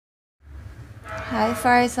Hi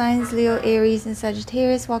fire signs, Leo, Aries, and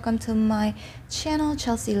Sagittarius. Welcome to my channel,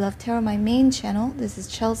 Chelsea Love Tarot, my main channel. This is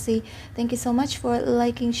Chelsea. Thank you so much for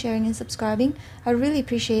liking, sharing, and subscribing. I really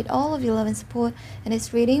appreciate all of your love and support. In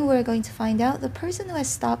this reading, we're going to find out the person who has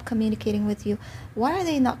stopped communicating with you. Why are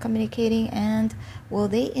they not communicating, and will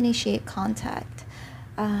they initiate contact?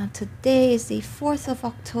 Today is the 4th of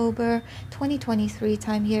October 2023.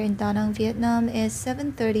 Time here in Da Nang, Vietnam is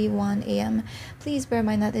 7:31 a.m. Please bear in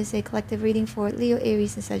mind that this is a collective reading for Leo,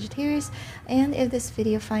 Aries, and Sagittarius. And if this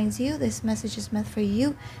video finds you, this message is meant for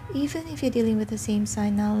you, even if you're dealing with the same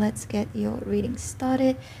sign. Now let's get your reading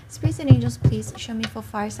started. Spirits and angels, please show me for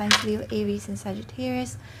fire signs, Leo, Aries, and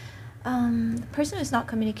Sagittarius. The person who's not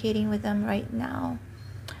communicating with them right now.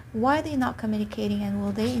 Why are they not communicating, and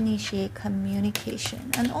will they initiate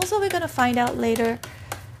communication? And also we're going to find out later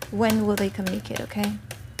when will they communicate, okay?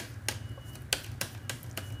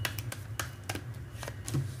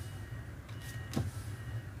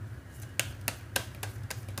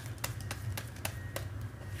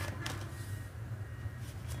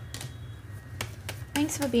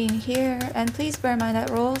 Thanks for being here, and please bear in mind that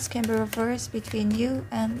roles can be reversed between you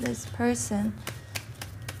and this person.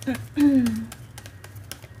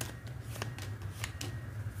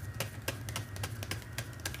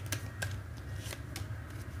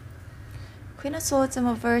 Queen of Swords in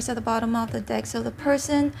reverse at the bottom of the deck. So the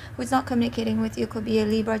person who's not communicating with you could be a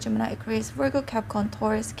Libra, Gemini, Aquarius, Virgo, Capricorn,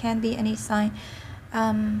 Taurus. Can be any sign.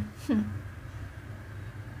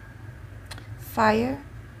 Fire,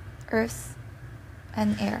 earth,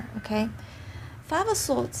 and air. Okay. Five of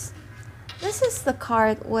Swords. This is the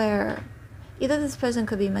card where either this person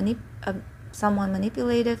could be someone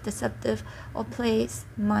manipulative, deceptive, or plays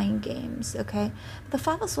mind games. Okay. But the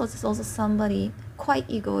Five of Swords is also somebody quite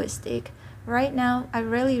egoistic. Right now, I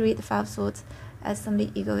rarely read the Five of Swords as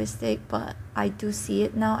somebody egoistic, but I do see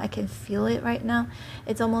it now. I can feel it right now.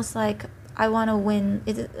 It's almost like I want to win.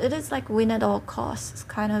 It is like win at all costs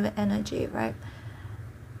kind of energy, right?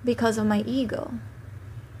 Because of my ego.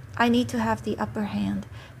 I need to have the upper hand.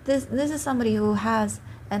 This is somebody who has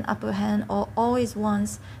an upper hand, or always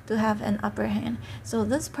wants to have an upper hand. So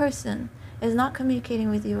this person is not communicating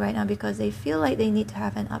with you right now because they feel like they need to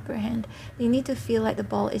have an upper hand. They need to feel like the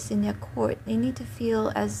ball is in their court. They need to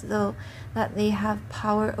feel as though that they have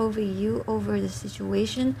power over you, over the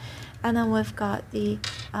situation. And then we've got the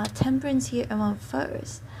Temperance here in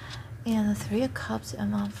reverse, and the Three of Cups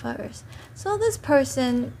in reverse. So this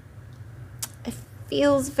person, it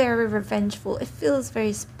feels very revengeful. It feels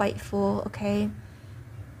very spiteful, okay?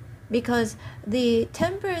 Because the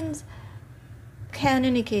Temperance can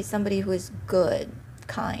indicate somebody who is good,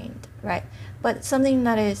 kind, right? But something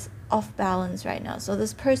that is off balance right now. So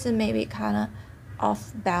this person may be kind of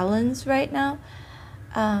off balance right now.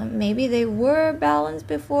 Maybe they were balanced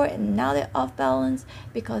before and now they're off balance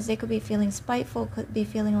because they could be feeling spiteful, could be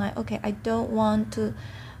feeling like, okay, I don't want to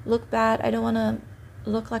look bad. I don't want to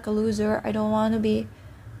look like a loser. I don't want to be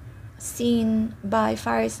seen by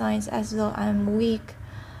fire signs as though I'm weak.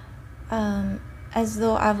 As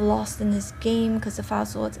though I've lost in this game, because the Five of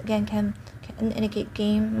Swords again can indicate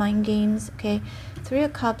game, mind games. Okay, Three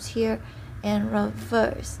of Cups here in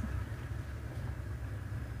reverse.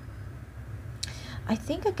 I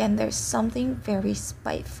think again there's something very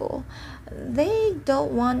spiteful. They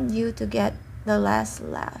don't want you to get the last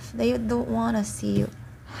laugh. They don't want to see you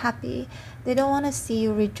happy. They don't want to see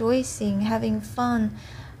you rejoicing, having fun,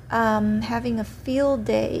 having a field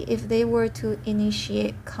day if they were to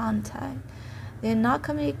initiate contact. They're not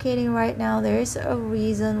communicating right now. There is a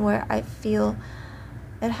reason where I feel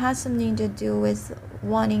it has something to do with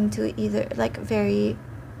wanting to either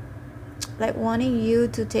wanting you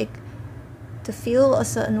to feel a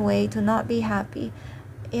certain way, to not be happy.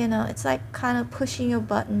 You know, it's like kind of pushing your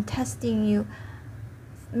button, testing you,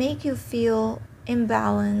 make you feel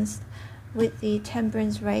imbalanced with the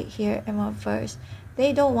Temperance right here in reverse.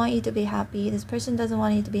 They don't want you to be happy. This person doesn't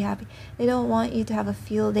want you to be happy. They don't want you to have a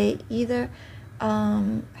field day either.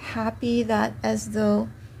 Happy that as though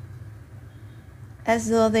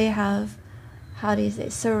they have, how do you say,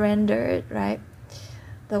 surrendered, right?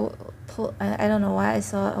 I don't know why I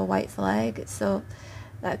saw a white flag. So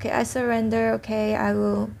okay, I surrender. Okay, I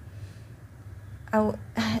will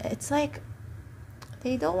it's like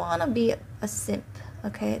they don't want to be a simp.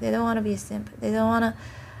 Okay, they don't want to be a simp. They don't want to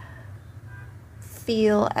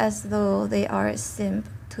feel as though they are a simp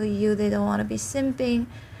to you. They don't want to be simping.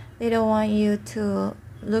 They don't want you to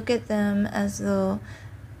look at them as though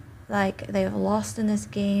like they've lost in this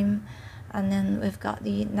game. And then we've got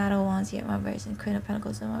the Knight of Wands here in reverse and Queen of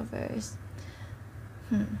Pentacles in reverse.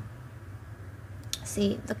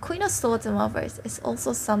 See, the Queen of Swords in reverse is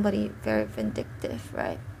also somebody very vindictive,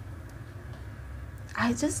 right?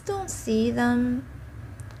 I just don't see them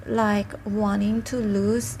like wanting to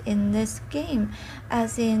lose in this game,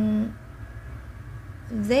 as in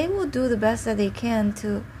they will do the best that they can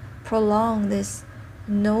to prolong this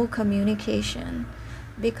no communication,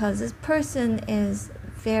 because this person is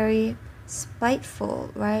very spiteful,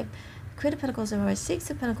 right? Queen of Pentacles in reverse, Six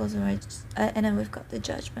of Pentacles in reverse, and then we've got the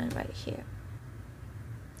Judgment right here.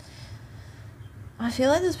 I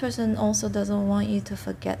feel like this person also doesn't want you to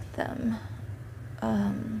forget them.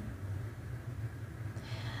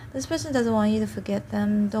 This person doesn't want you to forget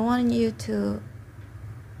them, don't want you to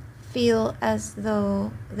feel as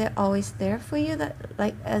though they're always there for you, that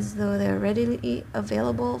like as though they're readily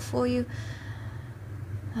available for you.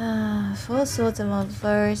 Four Swords in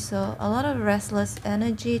reverse, so a lot of restless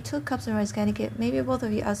energy. Two Cups in reverse can indicate maybe both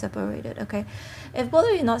of you are separated, okay? If both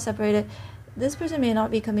of you are not separated, this person may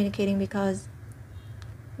not be communicating because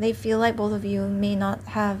they feel like both of you may not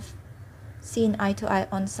have seen eye to eye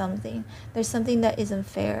on something. There's something that isn't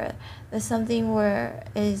fair. There's something where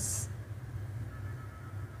is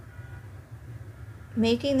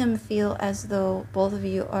making them feel as though both of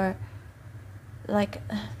you are like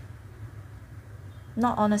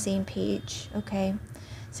not on the same page, okay?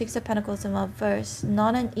 Six of Pentacles in reverse,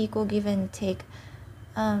 not an equal give and take.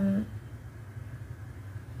 I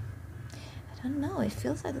don't know, it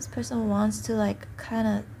feels like this person wants to like kind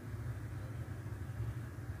of,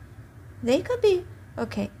 they could be,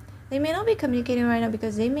 okay, they may not be communicating right now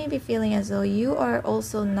because they may be feeling as though you are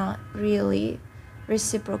also not really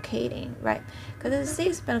reciprocating, right? Because the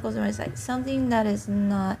Six of Pentacles is like something that is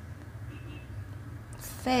not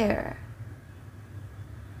fair.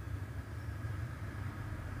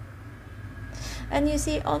 And you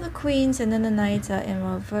see all the Queens and then the Knights are in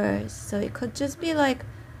reverse, so it could just be like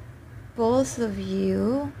both of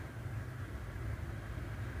you,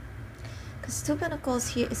 because Two Pentacles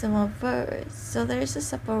here is in reverse, so there's a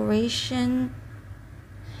separation.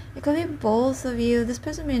 It could be both of you. This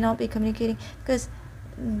person may not be communicating because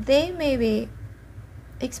they may be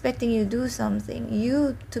expecting you to do something,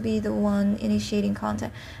 you to be the one initiating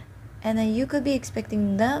contact, and then you could be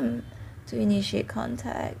expecting them to initiate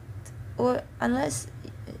contact. Or unless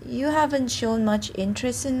you haven't shown much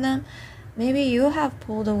interest in them, maybe you have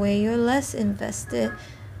pulled away, you're less invested,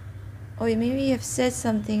 or maybe you've said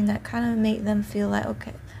something that kind of made them feel like,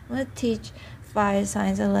 okay, I'm going to teach fire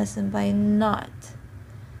signs a lesson by not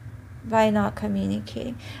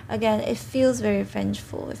communicating. Again, it feels very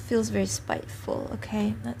vengeful, it feels very spiteful,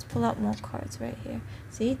 okay? Let's pull out more cards right here.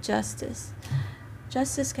 See, Justice.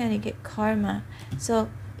 Justice can get karma. So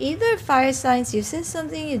either fire signs, you said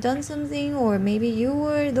something, you done something, or maybe you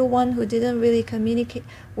were the one who didn't really communicate,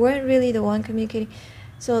 weren't really the one communicating.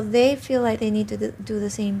 So they feel like they need to do the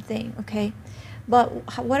same thing, okay?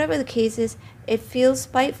 But whatever the case is, it feels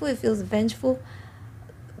spiteful, it feels vengeful.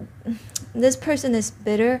 This person is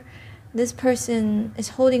bitter. This person is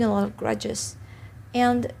holding a lot of grudges.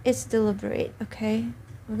 And it's deliberate, okay?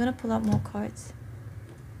 We're going to pull out more cards.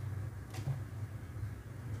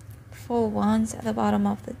 Four Wands at the bottom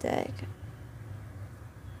of the deck.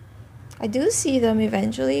 I do see them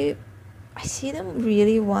eventually. I see them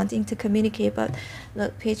really wanting to communicate, but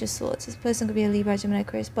look, Page of Swords. This person could be a Libra, Gemini,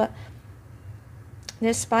 Aquarius, but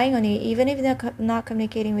they're spying on you. Even if they're not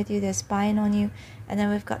communicating with you, they're spying on you. And then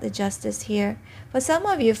we've got the Justice here. For some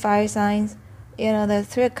of you fire signs, you know, the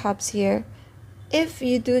Three of Cups here. If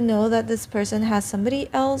you do know that this person has somebody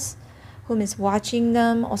else whom is watching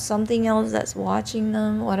them, or something else that's watching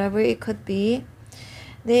them, whatever it could be,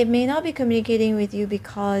 they may not be communicating with you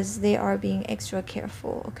because they are being extra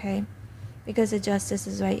careful, okay? Because the Justice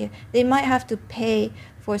is right here. They might have to pay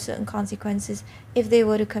for certain consequences if they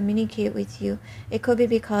were to communicate with you. It could be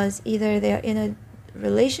because either they're in a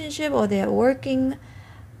relationship, or they're working,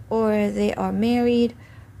 or they are married,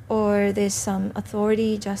 or there's some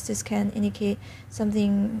authority. Justice can indicate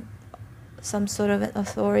something, some sort of an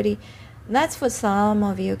authority. That's for some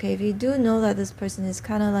of you, okay? If you do know that this person is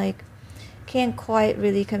kind of like can't quite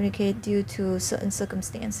really communicate due to certain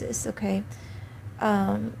circumstances, okay?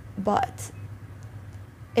 But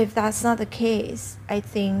if that's not the case, I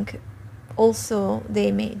think also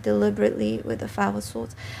they may deliberately, with the Five of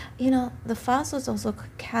Swords, you know, the Five of Swords also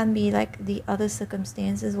can be like the other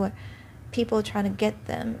circumstances where people are trying to get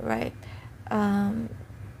them, right?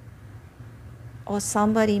 Or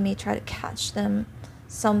somebody may try to catch them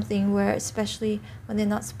something, where especially when they're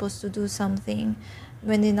not supposed to do something,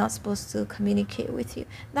 when they're not supposed to communicate with you.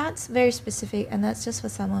 That's very specific, and that's just for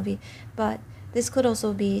some of you. But this could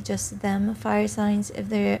also be just them, fire signs, if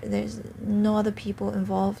there's no other people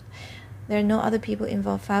involved. There are no other people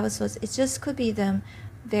involved. Five of Swords, it just could be them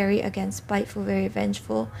very, again, spiteful, very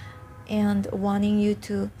vengeful, and wanting you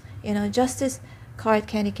to, you know, Justice card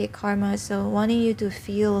can indicate karma, so wanting you to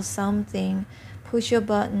feel something, push your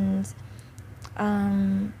buttons.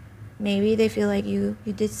 Maybe they feel like you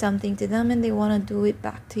did something to them and they want to do it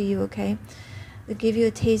back to you, okay? They give you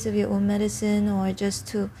a taste of your own medicine, or just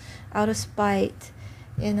to, out of spite,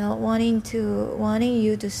 you know, wanting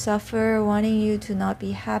you to suffer, wanting you to not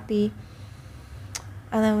be happy.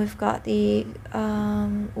 And then we've got the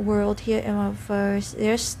World here in reverse.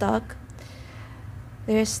 They're stuck,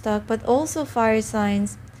 but also fire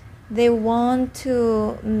signs, they want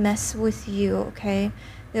to mess with you, okay?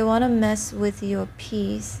 They want to mess with your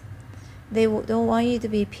peace. They don't want you to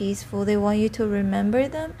be peaceful. They want you to remember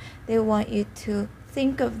them. They want you to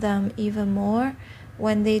think of them even more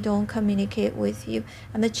when they don't communicate with you.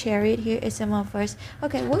 And the Chariot here is in reverse.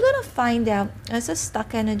 Okay, we're gonna find out. It's a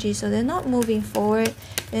stuck energy, so they're not moving forward.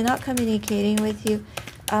 They're not communicating with you.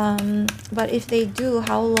 But if they do,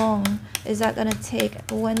 how long is that gonna take?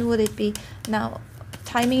 When would it be? Now,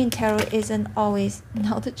 timing in tarot isn't always,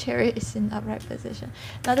 now the Chariot is in upright position.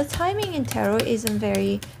 Now the timing in tarot isn't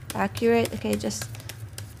very accurate, okay? Just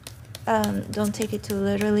don't take it too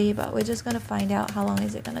literally, but we're just gonna find out how long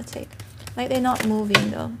is it gonna take. Like, they're not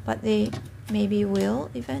moving though, but they maybe will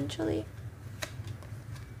eventually.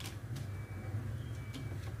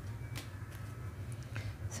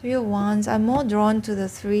 Three of Wands, I'm more drawn to the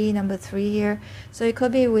number 3 here, so it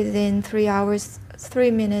could be within 3 hours,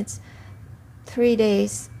 3 minutes, 3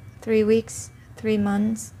 days, 3 weeks, 3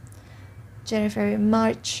 months, January, February,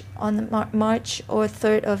 March, on March or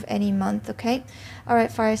 3rd of any month, okay? All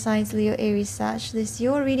right, fire signs, Leo, Aries, Sag, this is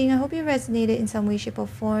your reading. I hope you resonated in some way, shape, or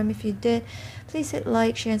form. If you did, please hit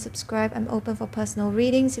like, share, and subscribe. I'm open for personal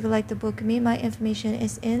readings. If you'd like to book me, my information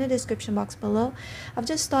is in the description box below. I've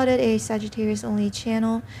just started a Sagittarius only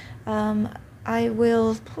channel. I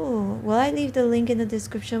will I leave the link in the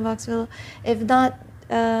description box below? If not,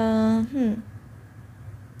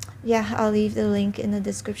 yeah, I'll leave the link in the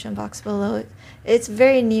description box below. It's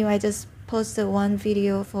very new. I just posted one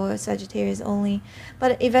video for Sagittarius only,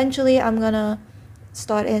 but eventually I'm gonna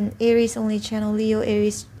start an Aries only channel, Leo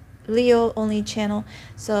only channel,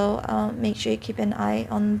 so make sure you keep an eye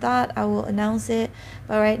on that. I will announce it,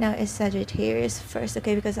 but right now it's Sagittarius first,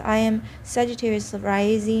 okay? Because I am Sagittarius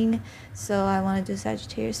rising, so I want to do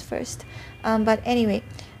Sagittarius first. But anyway,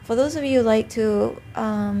 for those of you who like to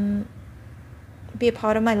be a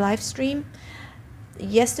part of my live stream,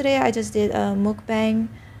 yesterday I just did a mukbang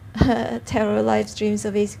tarot live stream.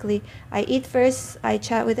 So basically, I eat first, I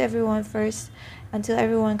chat with everyone first until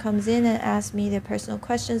everyone comes in and asks me their personal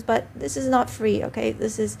questions. But this is not free, okay?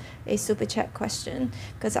 This is a super chat question,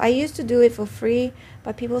 because I used to do it for free,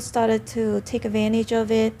 but people started to take advantage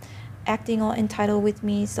of it, acting all entitled with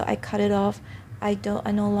me, so I cut it off. I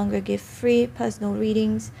no longer give free personal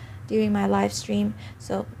readings during my live stream.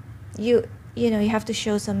 So you know, you have to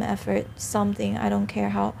show some effort, something. I don't care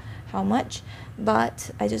how much,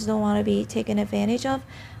 but I just don't want to be taken advantage of.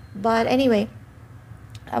 But anyway,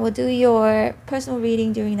 I will do your personal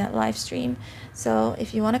reading during that live stream. So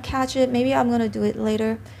if you want to catch it, maybe I'm going to do it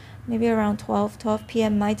later, maybe around 12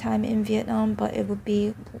 p.m. my time in Vietnam, but it would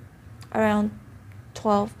be around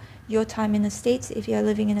 12 your time in the States if you're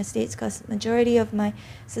living in the States, because majority of my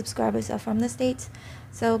subscribers are from the States.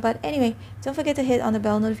 So, but anyway, don't forget to hit on the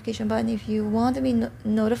bell notification button if you want to be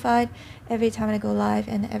notified every time I go live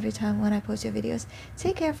and every time when I post your videos.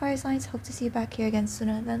 Take care, fire signs. Hope to see you back here again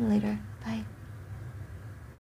sooner than later. Bye.